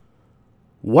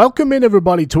Welcome in,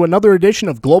 everybody, to another edition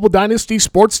of Global Dynasty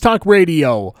Sports Talk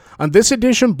Radio. On this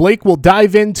edition, Blake will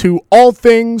dive into all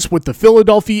things with the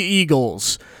Philadelphia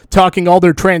Eagles, talking all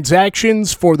their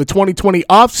transactions for the 2020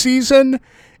 offseason,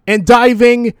 and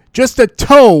diving just a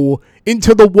toe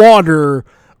into the water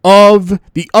of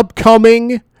the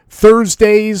upcoming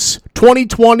Thursday's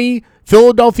 2020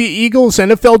 Philadelphia Eagles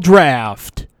NFL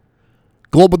Draft.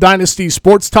 Global Dynasty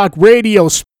Sports Talk Radio,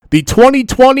 the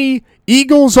 2020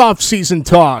 Eagles offseason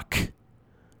talk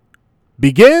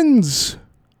begins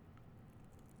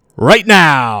right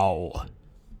now.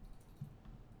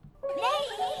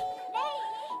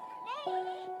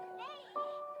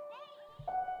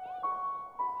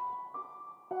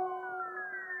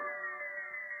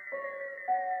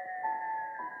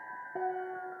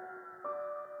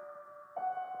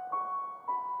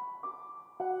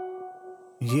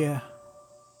 Yeah.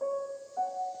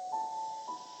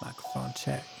 Microphone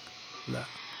check. Look.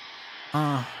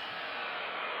 All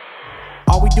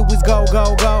we do is go,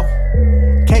 go, go.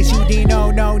 In case you didn't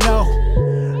know, no.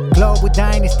 Global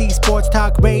Dynasty Sports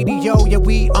Talk Radio. Yeah,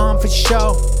 we on for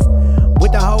show.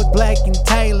 With the host Blake and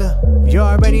Taylor. You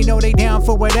already know they down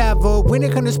for whatever. When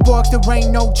it comes to sports, there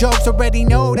ain't no jokes. Already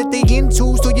know that they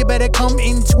into, so you better come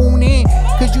and tune in.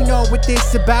 Cause you know what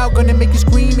this about. Gonna make you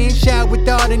scream and shout with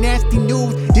all the nasty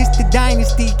news. This the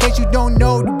Dynasty, in case you don't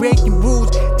know the breaking rules.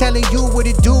 Telling you what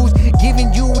it does,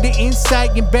 giving you the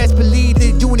insight. And best believe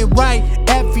they're doing it right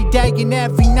every day and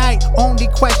every night. Only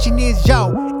question is,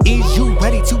 yo, is you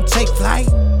ready to take flight?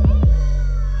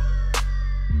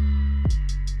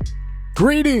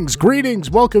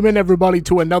 Greetings. Welcome in, everybody,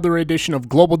 to another edition of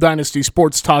Global Dynasty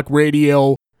Sports Talk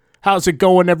Radio. How's it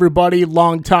going, everybody?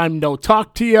 Long time no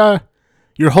talk to you.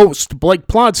 Your host, Blake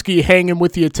Plonsky, hanging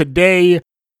with you today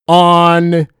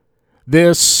on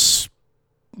this,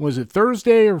 was it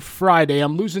Thursday or Friday?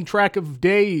 I'm losing track of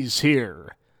days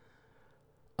here.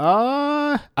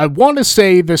 I want to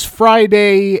say this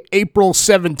Friday, April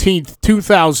 17th,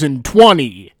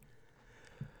 2020.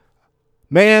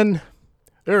 Man,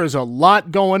 there is a lot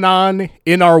going on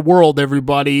in our world,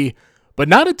 everybody, but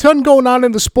not a ton going on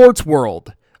in the sports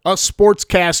world. Us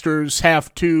sportscasters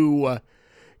have to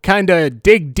kind of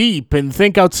dig deep and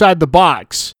think outside the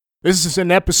box. This is an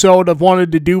episode I've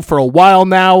wanted to do for a while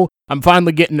now. I'm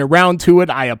finally getting around to it.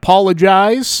 I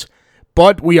apologize,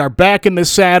 but we are back in the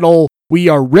saddle. We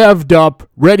are revved up,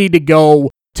 ready to go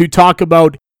to talk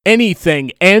about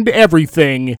anything and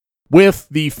everything with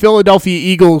the Philadelphia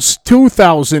Eagles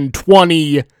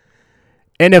 2020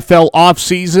 NFL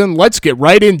offseason. Let's get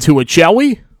right into it, shall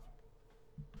we?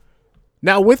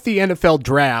 Now, with the NFL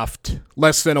draft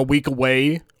less than a week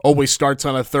away, always starts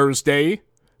on a Thursday.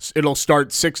 It'll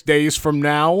start 6 days from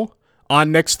now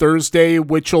on next Thursday,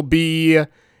 which will be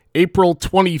April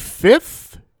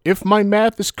 25th, if my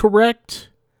math is correct.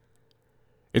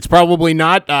 It's probably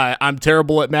not. I'm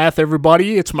terrible at math,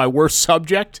 everybody. It's my worst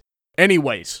subject.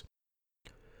 Anyways,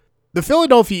 the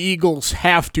Philadelphia Eagles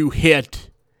have to hit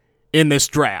in this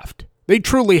draft. They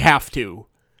truly have to.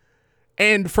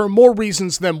 And for more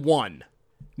reasons than one.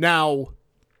 Now,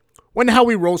 when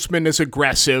Howie Roseman is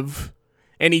aggressive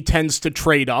and he tends to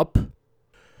trade up,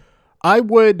 I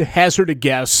would hazard a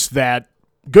guess that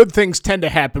good things tend to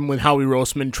happen when Howie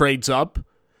Roseman trades up.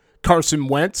 Carson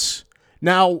Wentz.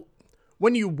 Now,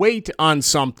 when you wait on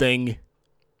something,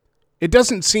 it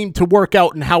doesn't seem to work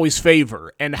out in Howie's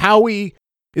favor. And Howie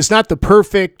is not the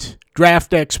perfect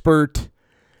draft expert,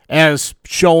 as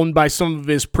shown by some of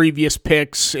his previous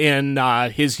picks in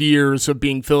his years of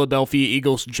being Philadelphia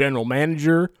Eagles general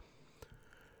manager.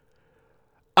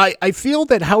 I feel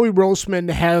that Howie Roseman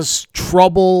has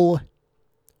trouble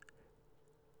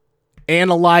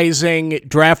analyzing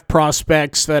draft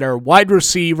prospects that are wide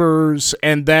receivers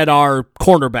and that are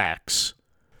cornerbacks.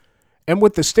 And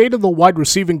with the state of the wide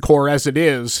receiving core as it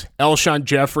is, Alshon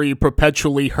Jeffrey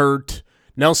perpetually hurt,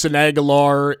 Nelson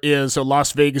Aguilar is a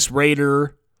Las Vegas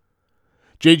Raider.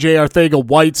 J.J.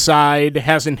 Arcega-Whiteside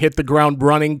hasn't hit the ground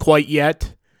running quite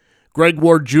yet. Greg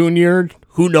Ward Jr.,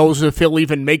 who knows if he'll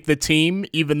even make the team,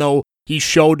 even though he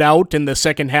showed out in the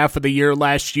second half of the year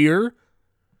last year.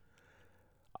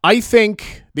 I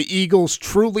think the Eagles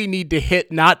truly need to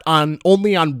hit not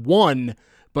only on one,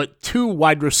 but two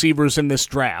wide receivers in this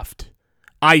draft.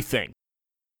 I think.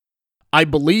 I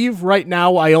believe right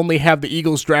now I only have the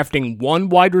Eagles drafting one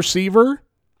wide receiver,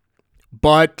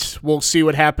 but we'll see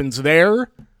what happens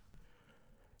there.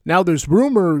 Now, there's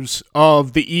rumors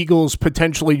of the Eagles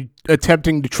potentially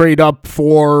attempting to trade up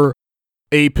for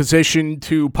a position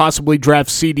to possibly draft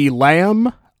CeeDee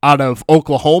Lamb out of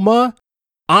Oklahoma.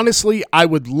 Honestly, I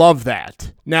would love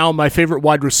that. Now, my favorite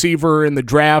wide receiver in the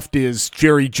draft is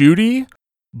Jerry Jeudy,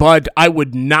 but I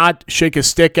would not shake a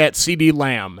stick at CeeDee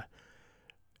Lamb.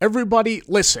 Everybody,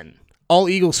 listen, all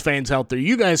Eagles fans out there,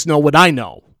 you guys know what I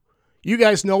know. You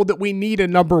guys know that we need a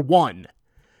number one.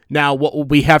 Now, what will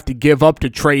we have to give up to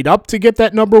trade up to get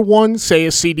that number one? Say a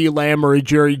CeeDee Lamb or a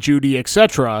Jerry Jeudy,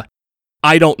 etc.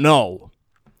 I don't know.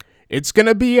 It's going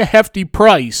to be a hefty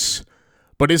price,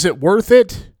 but is it worth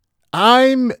it?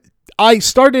 I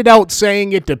started out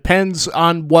saying it depends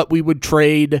on what we would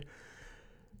trade.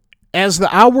 As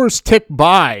the hours tick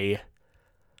by,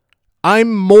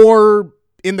 I'm more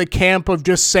in the camp of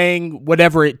just saying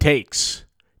whatever it takes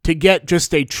to get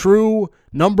just a true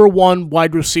number one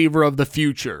wide receiver of the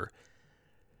future.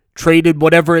 Traded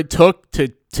whatever it took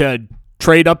to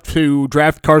trade up to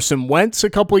draft Carson Wentz a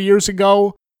couple years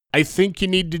ago. I think you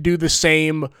need to do the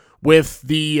same with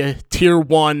the tier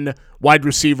one wide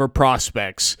receiver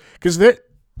prospects. Because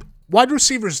wide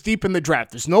receivers deep in the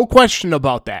draft, there's no question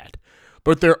about that.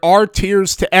 But there are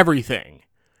tiers to everything.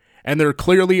 And there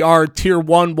clearly are tier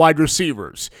one wide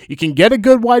receivers. You can get a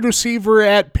good wide receiver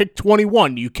at pick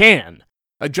 21. You can.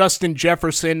 A Justin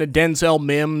Jefferson, a Denzel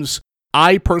Mims.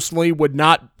 I personally would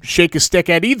not shake a stick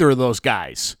at either of those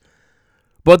guys.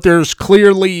 But there's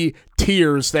clearly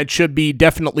tiers that should be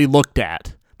definitely looked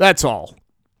at. That's all.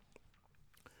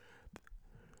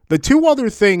 The two other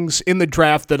things in the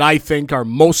draft that I think are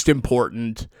most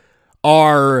important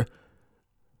are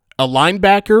a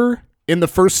linebacker in the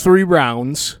first 3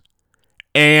 rounds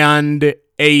and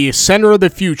a center of the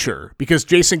future, because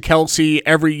Jason Kelce,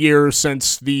 every year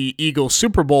since the Eagles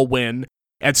Super Bowl win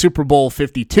at Super Bowl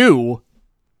 52,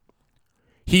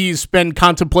 he's been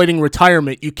contemplating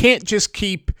retirement. You can't just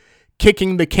keep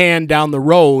kicking the can down the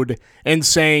road and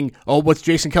saying, oh, what's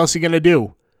Jason Kelce going to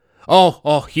do?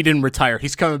 Oh, he didn't retire.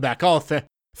 He's coming back. Oh,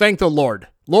 thank the Lord.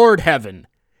 Lord heaven.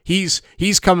 He's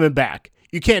coming back.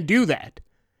 You can't do that.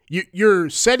 You're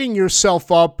setting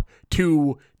yourself up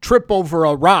to trip over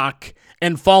a rock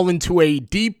and fall into a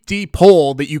deep, deep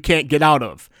hole that you can't get out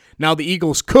of. Now, the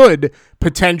Eagles could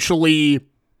potentially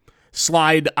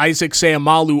slide Isaac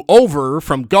Seumalo over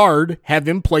from guard, have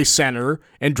him play center,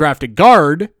 and draft a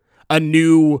guard, a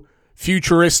new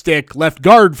futuristic left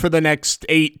guard for the next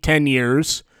 8-10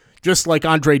 years, just like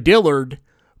Andre Dillard.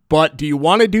 But do you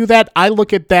want to do that? I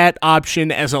look at that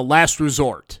option as a last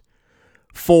resort.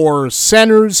 For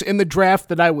centers in the draft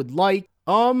that I would like,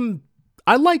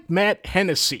 I like Matt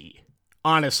Hennessy,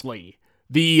 honestly.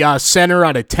 The center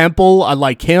out of Temple, I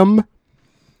like him.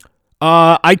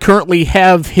 I currently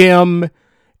have him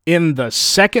in the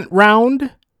 2nd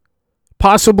round,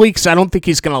 possibly, because I don't think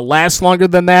he's going to last longer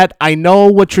than that. I know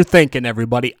what you're thinking,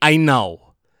 everybody. I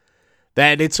know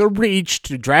that it's a reach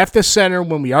to draft a center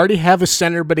when we already have a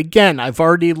center, but again, I've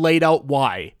already laid out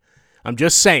why. I'm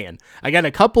just saying. I got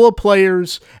a couple of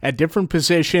players at different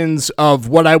positions of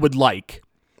what I would like.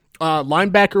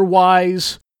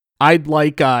 Linebacker-wise, I'd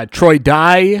like Troy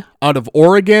Dye out of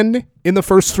Oregon in the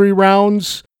first 3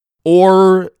 rounds,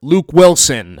 or Luke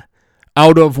Wilson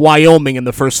out of Wyoming in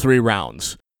the first 3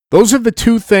 rounds. Those are the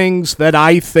 2 things that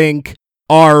I think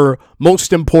are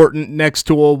most important next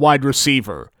to a wide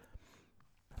receiver.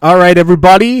 All right,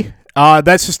 everybody.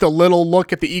 That's just a little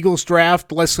look at the Eagles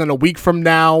draft less than a week from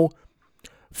now.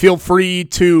 Feel free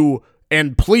to,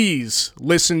 and please,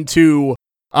 listen to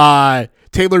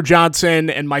Taylor Johnson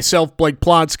and myself, Blake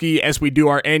Plonsky, as we do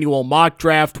our annual mock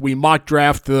draft. We mock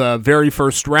draft the very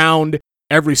first round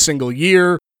every single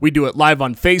year. We do it live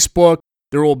on Facebook.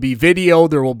 There will be video.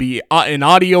 There will be an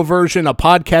audio version, a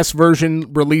podcast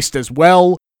version released as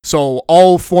well. So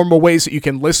all formal ways that you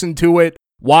can listen to it,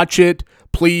 watch it.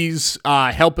 Please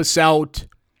help us out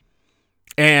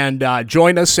and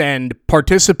join us and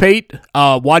participate.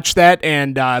 Watch that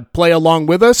and play along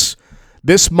with us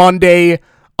this Monday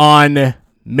on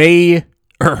April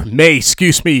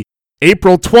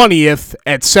 20th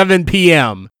at 7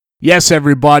 p.m. Yes,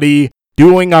 everybody,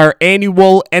 doing our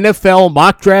annual NFL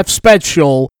mock draft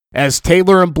special as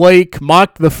Taylor and Blake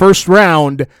mock the first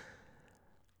round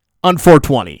on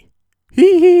 420.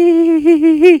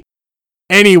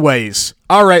 Anyways,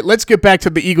 all right, let's get back to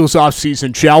the Eagles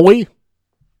offseason, shall we?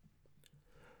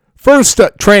 First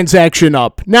transaction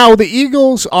up. Now, the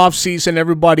Eagles offseason,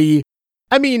 everybody,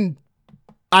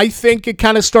 I think it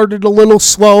kind of started a little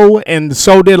slow, and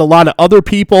so did a lot of other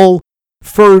people.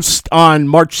 First, on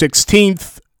March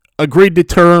 16th, agreed to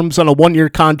terms on a 1-year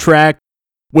contract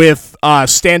with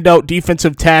standout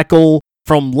defensive tackle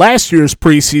from last year's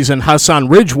preseason, Hassan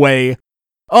Ridgeway.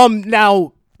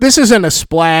 Now, this isn't a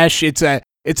splash. It's a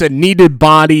needed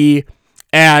body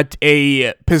at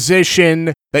a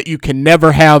position that you can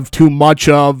never have too much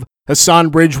of.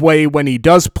 Hassan Ridgeway, when he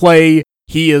does play,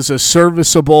 he is a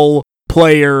serviceable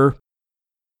player.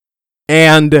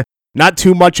 and not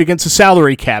too much against the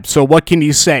salary cap. So what can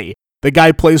you say? The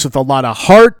guy plays with a lot of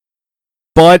heart,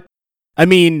 but, I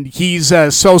mean, he's a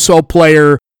so-so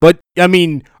player. But, I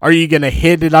mean, are you going to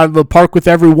hit it out of the park with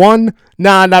everyone?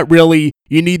 Nah, not really.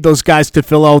 You need those guys to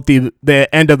fill out the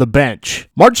end of the bench.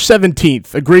 March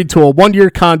 17th, agreed to a one-year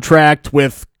contract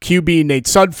with QB Nate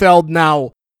Sudfeld.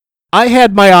 Now, I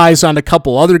had my eyes on a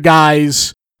couple other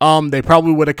guys. They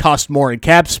probably would have cost more in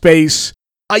cap space.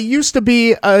 I used to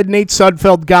be a Nate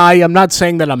Sudfeld guy. I'm not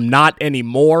saying that I'm not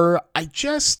anymore. I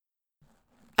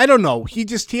don't know. He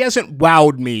hasn't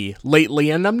wowed me lately,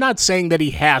 and I'm not saying that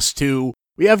he has to.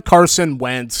 We have Carson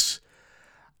Wentz.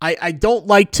 I don't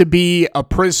like to be a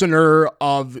prisoner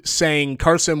of saying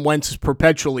Carson Wentz is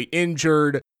perpetually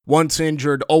injured, once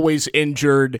injured, always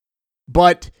injured,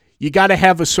 but you got to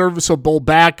have a serviceable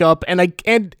backup,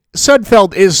 and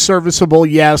Sudfeld is serviceable,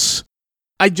 yes.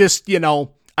 I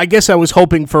guess I was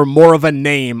hoping for more of a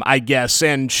name, I guess,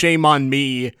 and shame on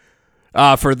me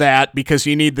for that, because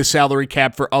you need the salary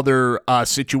cap for other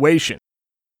situations.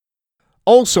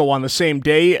 Also on the same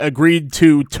day, agreed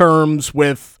to terms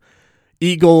with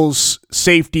Eagles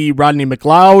safety Rodney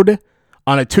McLeod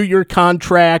on a 2-year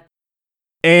contract,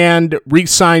 and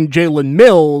re-signed Jalen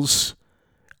Mills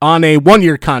on a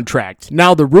 1-year contract.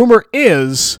 Now, the rumor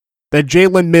is that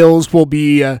Jalen Mills will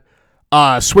be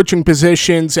switching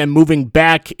positions and moving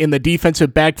back in the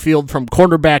defensive backfield from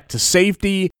cornerback to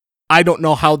safety. I don't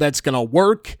know how that's going to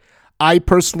work. I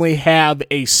personally have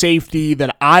a safety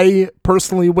that I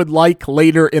personally would like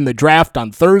later in the draft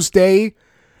on Thursday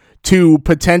to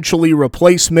potentially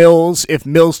replace Mills. If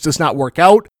Mills does not work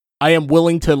out, I am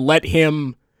willing to let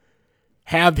him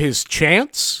have his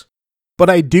chance. But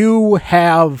I do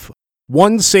have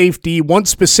one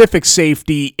specific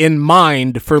safety in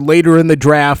mind for later in the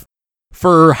draft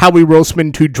for Howie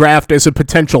Roseman to draft as a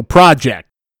potential project.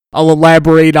 I'll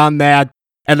elaborate on that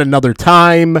at another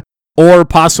time, or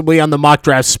possibly on the mock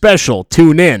draft special.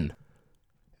 Tune in.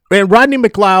 And Rodney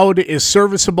McLeod is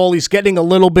serviceable. He's getting a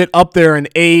little bit up there in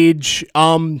age.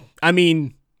 Rodney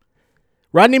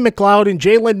McLeod and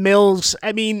Jalen Mills,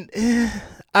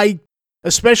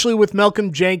 especially with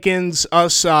Malcolm Jenkins,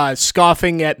 us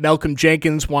scoffing at Malcolm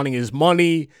Jenkins wanting his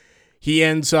money, he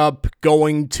ends up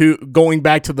going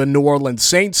back to the New Orleans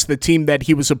Saints, the team that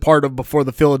he was a part of before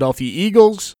the Philadelphia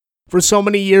Eagles for so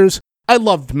many years. I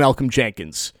loved Malcolm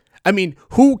Jenkins.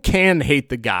 Who can hate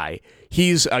the guy?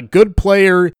 He's a good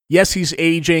player. Yes, he's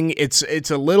aging. It's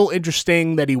a little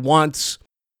interesting that he wants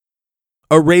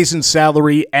a raise in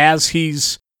salary as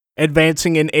he's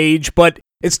advancing in age, but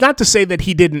it's not to say that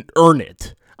he didn't earn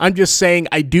it. I'm just saying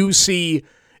I do see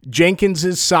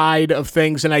Jenkins' side of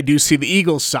things, and I do see the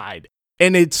Eagles' side.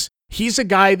 And he's a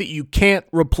guy that you can't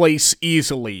replace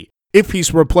easily, if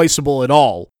he's replaceable at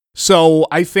all. So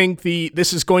I think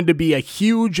this is going to be a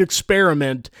huge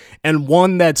experiment, and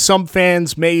one that some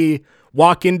fans may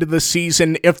walk into the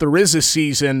season, if there is a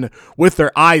season, with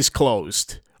their eyes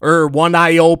closed, or one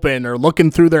eye open, or looking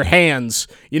through their hands.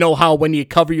 You know how when you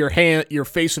cover your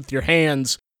face with your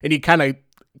hands, and you kind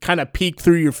of peek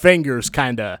through your fingers,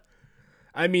 kind of.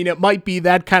 It might be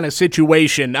that kind of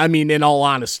situation, in all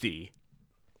honesty.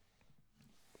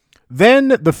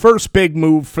 Then the first big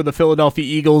move for the Philadelphia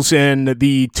Eagles in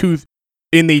the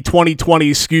 2020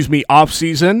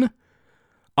 offseason,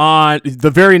 on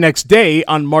the very next day,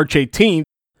 on March 18th,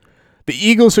 the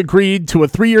Eagles agreed to a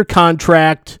 3-year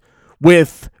contract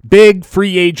with big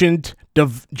free agent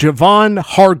Javon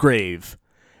Hargrave.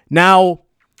 Now,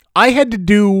 I had to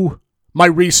do my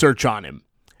research on him,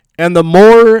 and the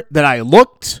more that I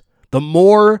looked, the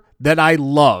more that I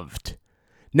loved.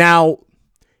 Now,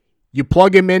 you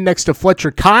plug him in next to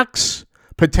Fletcher Cox,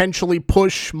 potentially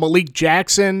push Malik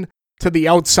Jackson to the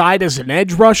outside as an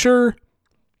edge rusher.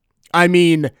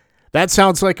 That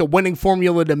sounds like a winning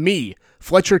formula to me.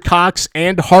 Fletcher Cox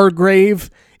and Hargrave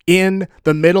in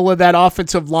the middle of that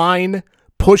offensive line,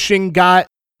 pushing guys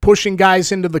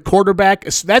into the quarterback.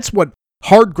 That's what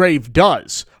Hargrave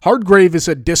does. Hargrave is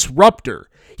a disruptor.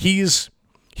 He's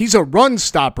a run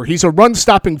stopper. He's a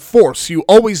run-stopping force. You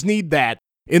always need that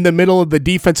in the middle of the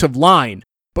defensive line.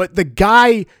 But the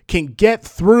guy can get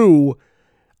through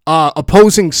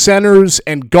opposing centers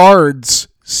and guards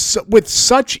with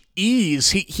such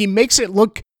ease. He makes it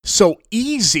look so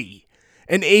easy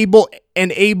and able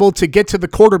to get to the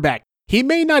quarterback. He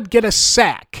may not get a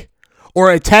sack or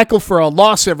a tackle for a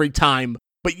loss every time,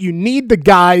 but you need the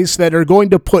guys that are going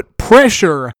to put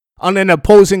pressure on an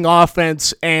opposing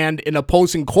offense and an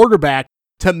opposing quarterback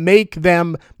to make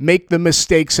them make the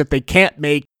mistakes that they can't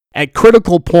make at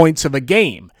critical points of a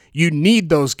game. You need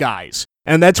those guys.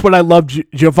 And that's what I love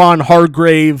Javon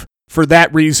Hargrave for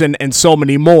that reason and so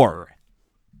many more.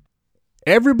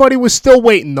 Everybody was still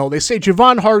waiting, though. They say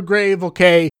Javon Hargrave,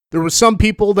 okay, there were some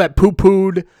people that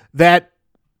poo-pooed that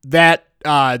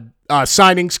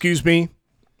signing, excuse me.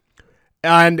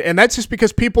 And that's just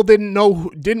because people didn't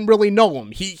really know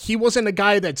him. He wasn't a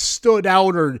guy that stood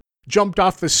out or jumped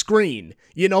off the screen,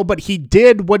 but he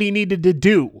did what he needed to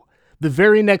do. The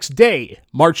very next day,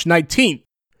 March 19th,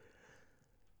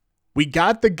 we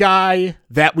got the guy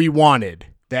that we wanted,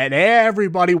 that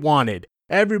everybody wanted.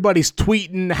 Everybody's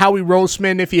tweeting Howie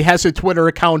Roseman if he has a Twitter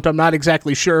account. I'm not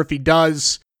exactly sure if he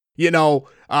does.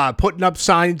 Putting up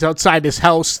signs outside his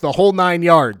house, the whole 9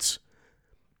 yards.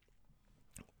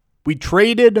 We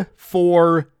traded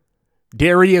for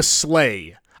Darius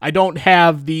Slay. I don't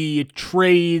have the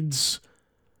trades,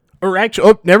 or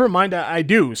actually, never mind, I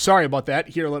do. Sorry about that.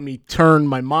 Here, let me turn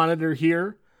my monitor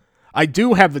here. I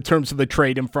do have the terms of the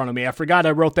trade in front of me. I forgot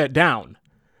I wrote that down.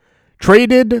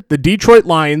 Traded the Detroit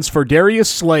Lions for Darius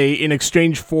Slay in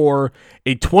exchange for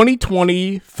a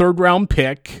 2020 third-round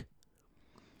pick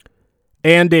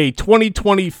and a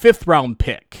 2020 fifth-round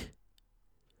pick.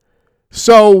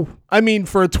 So,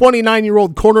 for a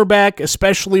 29-year-old cornerback,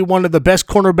 especially one of the best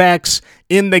cornerbacks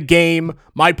in the game,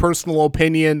 my personal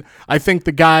opinion, I think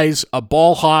the guy's a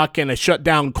ball hawk and a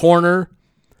shutdown corner.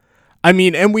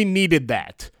 And we needed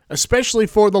that, especially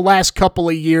for the last couple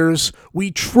of years. We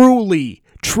truly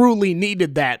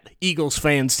needed that, Eagles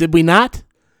fans, did we not?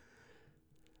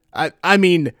 I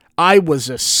was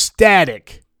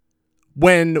ecstatic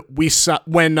when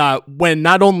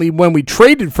not only when we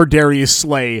traded for Darius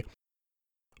Slay,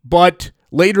 but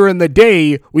later in the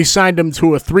day, we signed him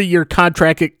to a 3-year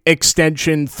contract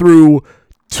extension through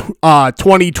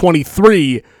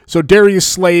 2023. So Darius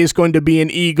Slay is going to be an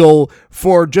Eagle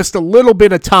for just a little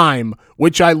bit of time,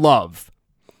 which I love.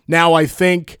 Now, I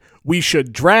think we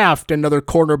should draft another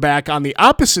cornerback on the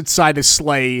opposite side of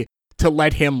Slay to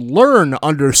let him learn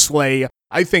under Slay.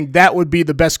 I think that would be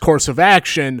the best course of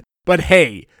action. But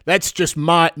hey, that's just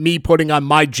me putting on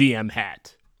my GM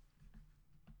hat.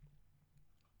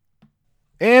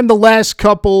 And the last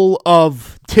couple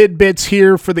of tidbits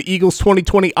here for the Eagles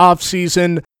 2020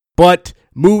 offseason, but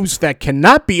moves that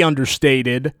cannot be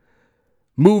understated.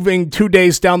 Moving 2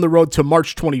 days down the road to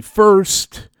March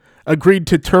 21st, agreed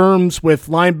to terms with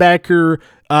linebacker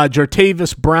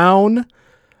Jartavis Brown.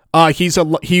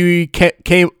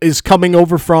 Is coming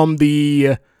over from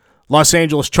the Los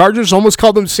Angeles Chargers. Almost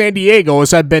called them San Diego,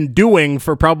 as I've been doing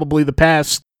for probably the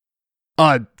past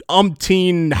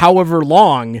umpteen however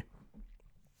long.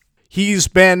 He's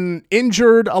been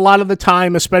injured a lot of the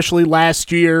time, especially last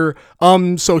year.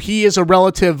 So he is a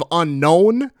relative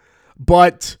unknown,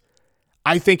 but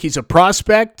I think he's a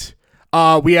prospect.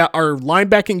 Our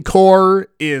linebacking core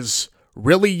is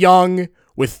really young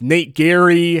with Nate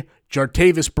Gary,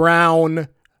 Jartavis Brown,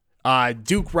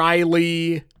 Duke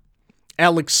Riley,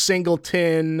 Alex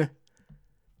Singleton,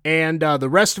 and the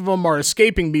rest of them are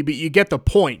escaping me, but you get the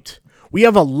point. We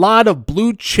have a lot of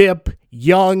blue chip,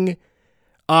 young,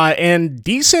 and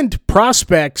decent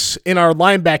prospects in our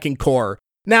linebacking core.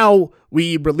 Now,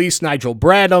 we released Nigel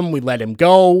Bradham, we let him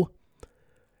go.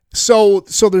 So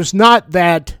there's not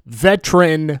that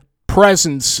veteran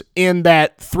presence in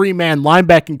that 3-man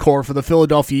linebacking core for the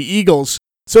Philadelphia Eagles.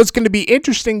 So it's going to be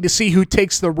interesting to see who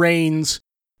takes the reins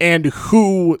and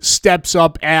who steps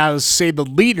up as, say, the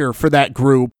leader for that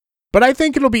group. But I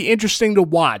think it'll be interesting to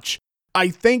watch. I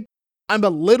think I'm a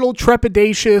little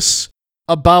trepidatious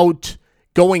about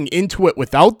going into it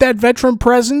without that veteran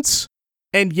presence.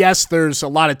 And yes, there's a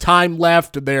lot of time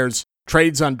left. There's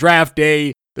trades on draft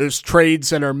day. There's trades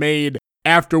that are made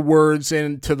afterwards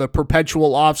into the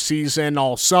perpetual offseason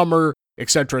all summer,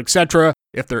 etc., etc.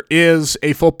 If there is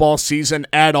a football season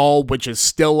at all, which is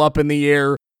still up in the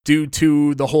air due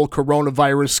to the whole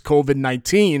coronavirus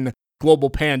COVID-19 global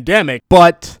pandemic.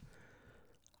 But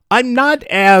I'm not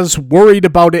as worried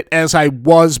about it as I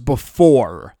was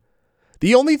before.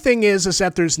 The only thing is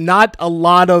that there's not a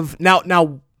lot of...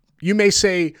 Now, you may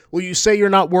say, well, you say you're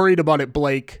not worried about it,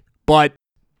 Blake, but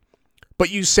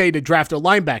you say to draft a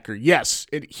linebacker. Yes,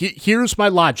 here's my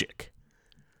logic.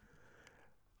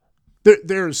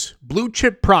 There's blue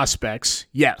chip prospects,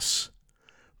 yes,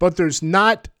 but there's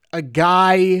not a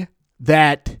guy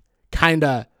that kind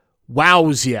of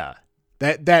wows you.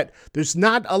 That there's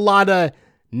not a lot of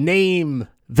name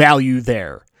value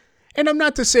there. And I'm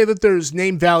not to say that there's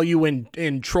name value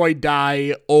in Troy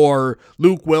Dye or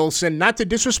Luke Wilson, not to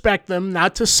disrespect them,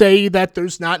 not to say that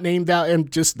there's not name value,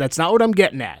 that's not what I'm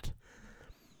getting at.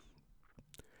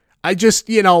 I just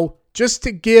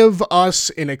to give us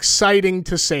an exciting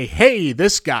to say, hey,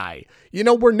 this guy,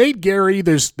 we're Nate Gary,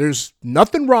 there's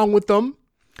nothing wrong with him.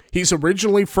 He's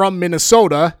originally from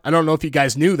Minnesota. I don't know if you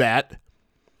guys knew that.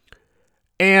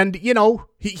 And, you know,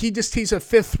 he's a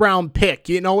fifth-round pick.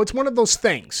 You know, it's one of those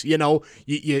things. You know,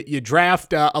 you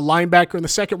draft a linebacker in the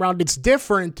second round. It's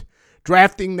different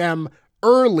drafting them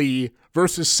early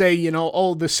versus, say, you know,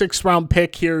 oh, the sixth-round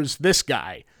pick, here's this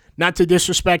guy. Not to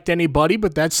disrespect anybody,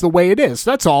 but that's the way it is.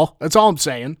 That's all. That's all I'm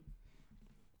saying.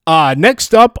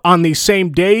 Next up, on the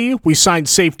same day, we signed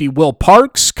safety Will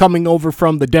Parks, coming over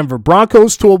from the Denver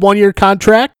Broncos to a one-year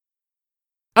contract.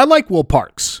 I like Will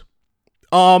Parks.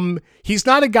 He's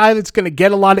not a guy that's going to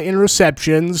get a lot of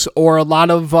interceptions or a lot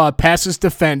of passes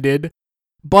defended,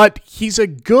 but he's a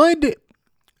good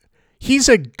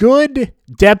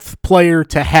depth player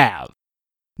to have.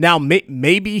 Now,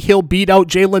 maybe he'll beat out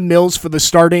Jalen Mills for the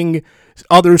starting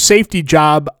other safety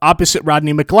job opposite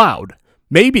Rodney McLeod.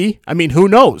 Maybe. I mean, who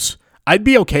knows? I'd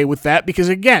be okay with that because,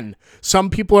 again, some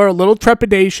people are a little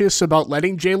trepidatious about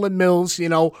letting Jalen Mills, you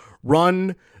know,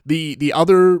 run the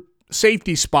other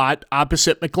safety spot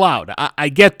opposite McLeod. I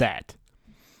get that.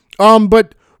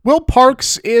 But Will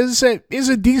Parks is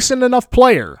a decent enough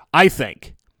player, I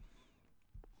think.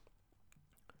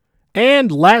 And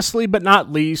lastly but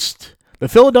not least, the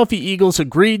Philadelphia Eagles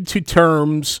agreed to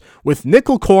terms with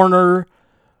nickel corner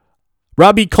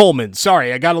Robbie Coleman.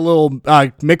 Sorry, I got a little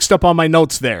mixed up on my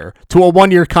notes there. To a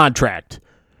one-year contract.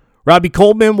 Robbie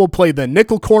Coleman will play the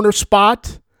nickel corner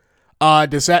spot.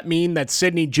 Does that mean that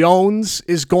Sidney Jones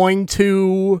is going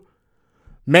to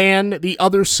man the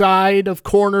other side of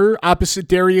corner opposite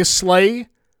Darius Slay?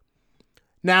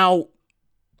 Now,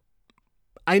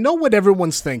 I know what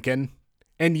everyone's thinking.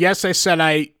 And yes, I said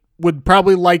I would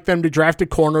probably like them to draft a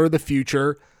corner of the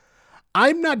future.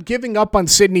 I'm not giving up on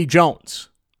Sidney Jones.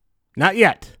 Not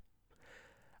yet.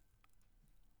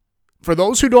 For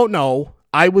those who don't know,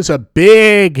 I was a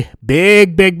big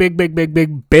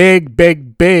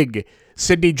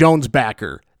Sidney Jones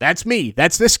backer. That's me.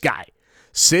 That's this guy.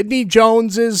 Sidney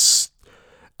Jones is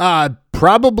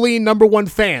probably number one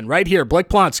fan right here. Blake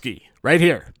Plonsky, right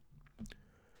here.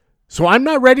 So I'm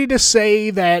not ready to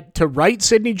say that to write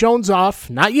Sidney Jones off.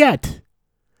 Not yet.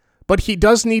 But he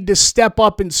does need to step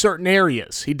up in certain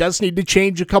areas. He does need to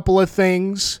change a couple of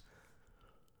things.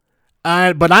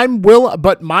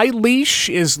 But my leash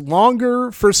is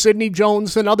longer for Sidney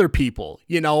Jones than other people.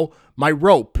 You know, my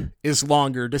rope is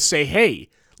longer to say, hey,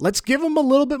 let's give him a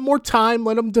little bit more time.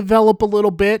 Let him develop a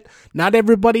little bit. Not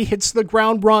everybody hits the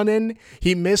ground running.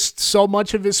 He missed so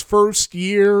much of his first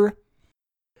year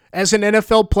as an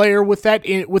NFL player with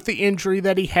the injury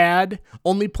that he had.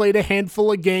 Only played a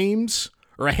handful of games,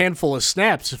 or a handful of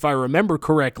snaps, if I remember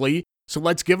correctly. So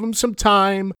let's give him some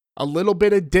time. A little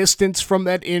bit of distance from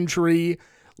that injury.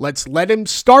 Let's let him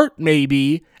start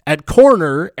maybe at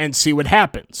corner and see what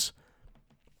happens.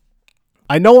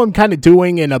 I know I'm kind of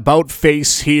doing an about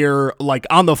face here, like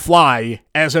on the fly,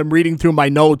 as I'm reading through my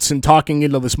notes and talking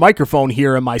into this microphone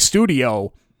here in my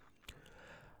studio.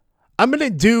 I'm going to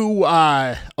do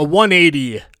a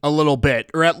 180 a little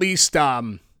bit, or at least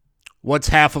what's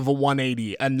half of a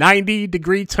 180? A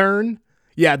 90-degree turn?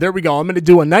 Yeah, there we go. I'm going to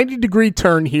do a 90-degree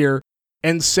turn here.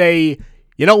 And say,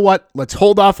 you know what? Let's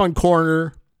hold off on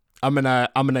corner. I'm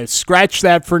gonna scratch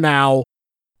that for now.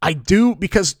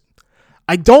 Because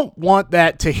I don't want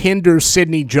that to hinder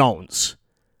Sidney Jones.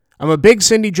 I'm a big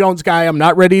Sidney Jones guy. I'm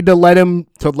not ready to let him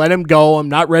go. I'm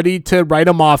not ready to write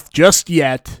him off just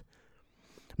yet.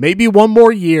 Maybe one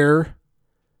more year.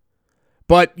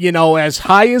 But, you know, as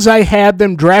high as I had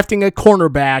them drafting a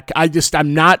cornerback,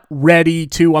 I'm not ready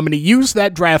to. I'm going to use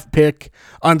that draft pick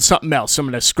on something else. I'm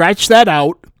going to scratch that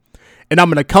out, and I'm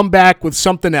going to come back with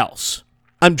something else.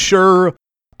 I'm sure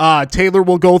Taylor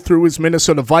will go through his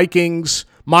Minnesota Vikings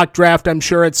mock draft, I'm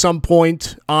sure, at some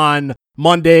point on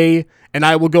Monday, and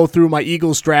I will go through my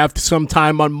Eagles draft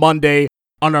sometime on Monday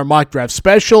on our mock draft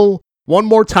special. One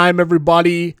more time,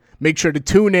 everybody, make sure to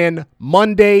tune in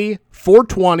Monday,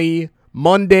 420,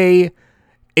 Monday,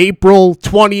 April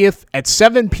 20th at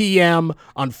 7 p.m.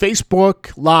 on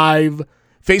Facebook Live,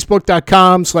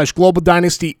 facebook.com/Global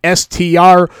Dynasty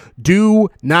STR. Do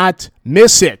not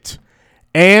miss it.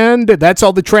 And that's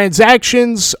all the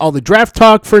transactions, all the draft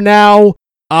talk for now.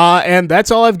 And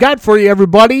that's all I've got for you,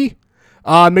 everybody.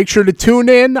 Make sure to tune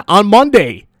in on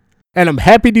Monday. And I'm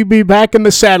happy to be back in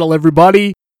the saddle,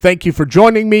 everybody. Thank you for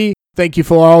joining me. Thank you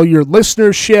for all your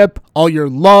listenership, all your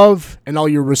love, and all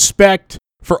your respect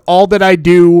for all that I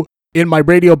do in my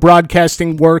radio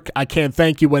broadcasting work. I can't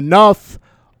thank you enough.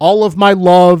 All of my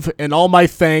love and all my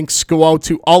thanks go out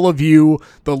to all of you,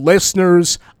 the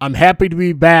listeners. I'm happy to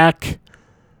be back.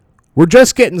 We're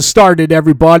just getting started,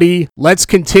 everybody. Let's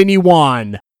continue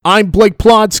on. I'm Blake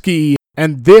Plonsky,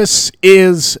 and this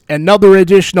is another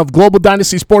edition of Global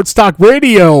Dynasty Sports Talk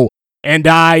Radio, and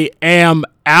I am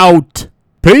out.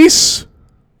 Peace.